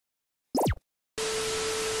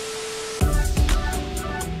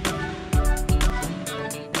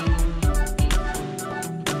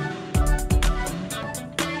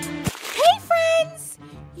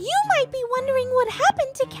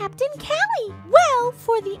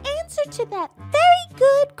for the answer to that very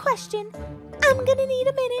good question, I'm gonna need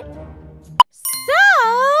a minute.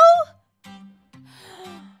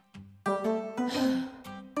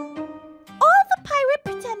 All the pirate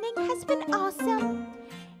pretending has been awesome.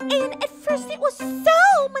 And at first it was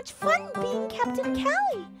so much fun being Captain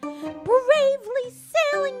Callie, bravely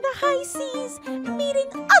sailing the high seas, meeting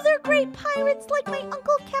other great pirates like my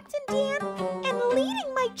uncle Captain Dan, and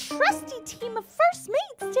leading my trusty team of first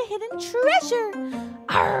mates to hidden treasure.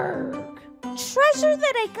 Arrgh! Treasure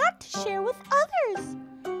that I got to share with others.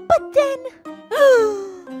 But then,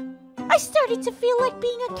 I started to feel like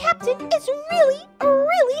being a captain is really,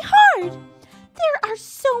 really hard. There are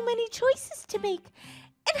so many choices to make.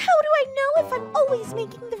 And how do I know if I'm always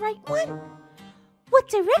making the right one? What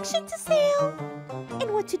direction to sail?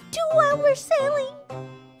 And what to do while we're sailing?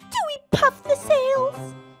 Do we puff the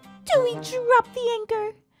sails? Do we drop the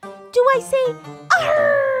anchor? Do I say,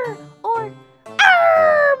 arr, or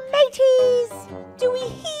arr, mateys? Do we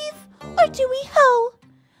heave, or do we hoe?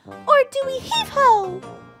 Or do we heave-ho?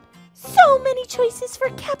 So many choices for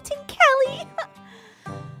Captain Callie.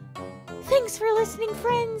 Thanks for listening,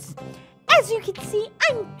 friends. As you can see,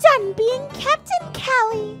 I'm done being Captain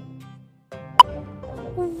Callie.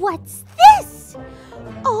 What's this?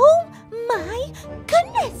 Oh my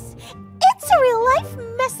goodness! It's a real-life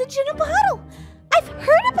message in a bottle. I've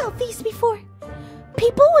heard about these before.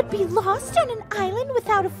 People would be lost on an island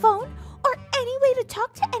without a phone or any way to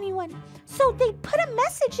talk to anyone. So they put a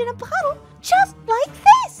message in a bottle just like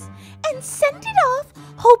this and sent it off,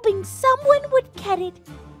 hoping someone would get it.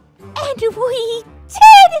 And we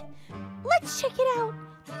did! Let's check it out.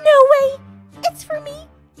 No way! It's for me,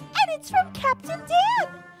 and it's from Captain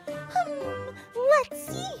Dan. Let's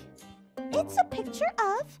see. It's a picture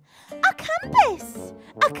of a compass.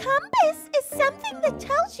 A compass is something that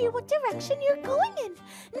tells you what direction you're going in.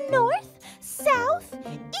 North, south,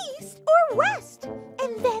 east, or west.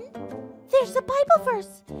 And then there's a Bible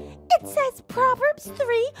verse. It says Proverbs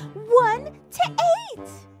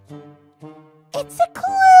 3:1-8. It's a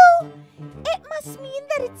clue. It must mean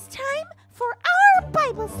that it's time for our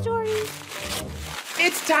Bible story.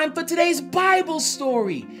 It's time for today's Bible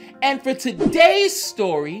story. And for today's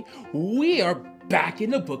story, we are back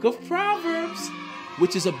in the book of Proverbs,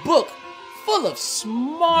 which is a book full of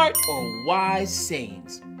smart or wise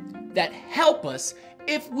sayings that help us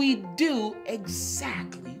if we do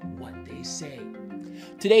exactly what they say.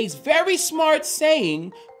 Today's very smart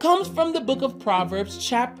saying comes from the book of Proverbs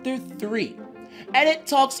chapter 3, and it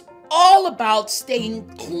talks all about staying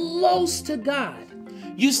close to God.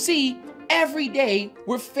 You see, every day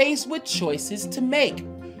we're faced with choices to make.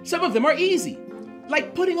 Some of them are easy,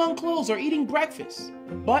 like putting on clothes or eating breakfast.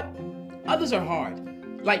 But others are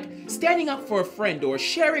hard, like standing up for a friend or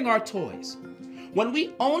sharing our toys. When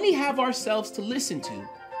we only have ourselves to listen to,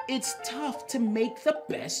 it's tough to make the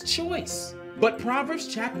best choice. But Proverbs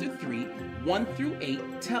chapter 3:1-8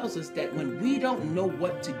 tells us that when we don't know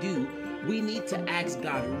what to do, we need to ask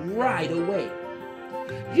God right away.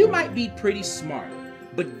 You might be pretty smart,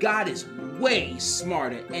 but God is way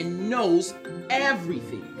smarter and knows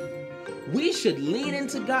everything. We should lean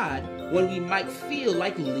into God when we might feel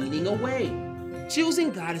like leaning away.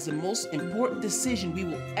 Choosing God is the most important decision we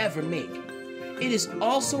will ever make. It is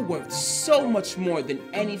also worth so much more than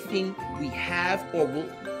anything we have or will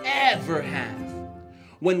ever have.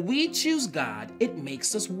 When we choose God, it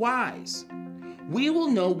makes us wise. We will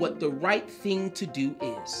know what the right thing to do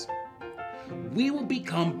is. We will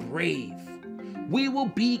become brave. We will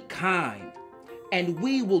be kind. And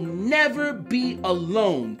we will never be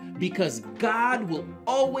alone because God will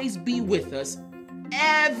always be with us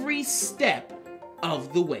every step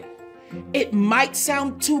of the way. It might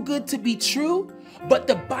sound too good to be true, but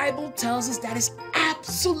the Bible tells us that is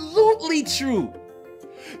absolutely true.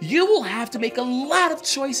 You will have to make a lot of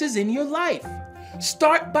choices in your life.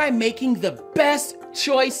 Start by making the best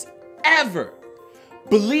choice ever.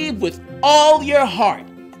 Believe with all your heart.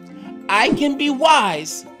 I can be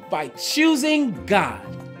wise by choosing God.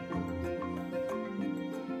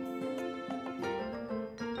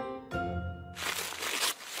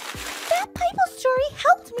 That Bible story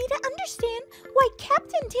helped me to understand why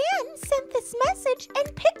Captain Dan sent this message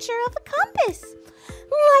and picture of a compass.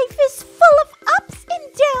 Life is full of ups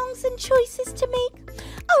and downs and choices to make.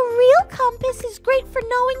 A real compass is great for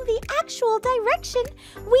knowing the actual direction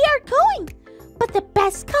we are going. But the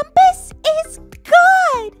best compass is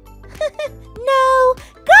God. No,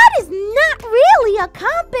 God is not really a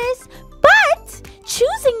compass, but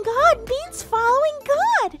choosing God means following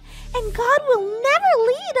God, and God will never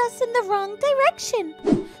lead us in the wrong direction.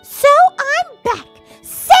 So I'm back,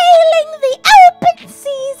 sailing the open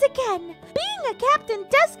seas again. Being a captain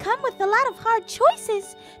hard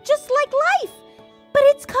choices, just like life. But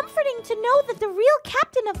it's comforting to know that the real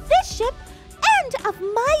captain of this ship and of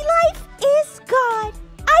my life is God.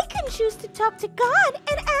 I can choose to talk to God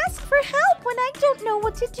and ask for help when I don't know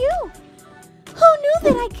what to do. Who knew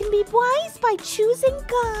that I can be wise by choosing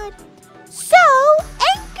God? So,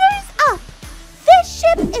 anchors up! This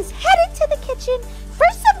ship is headed to the kitchen for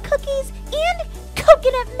some cookies and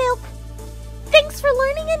coconut milk. Thanks for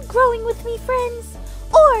learning and growing with me, friends.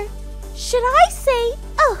 Or, should I say,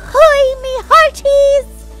 ahoy, me hearties!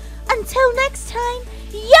 Until next time,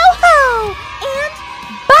 yo-ho! And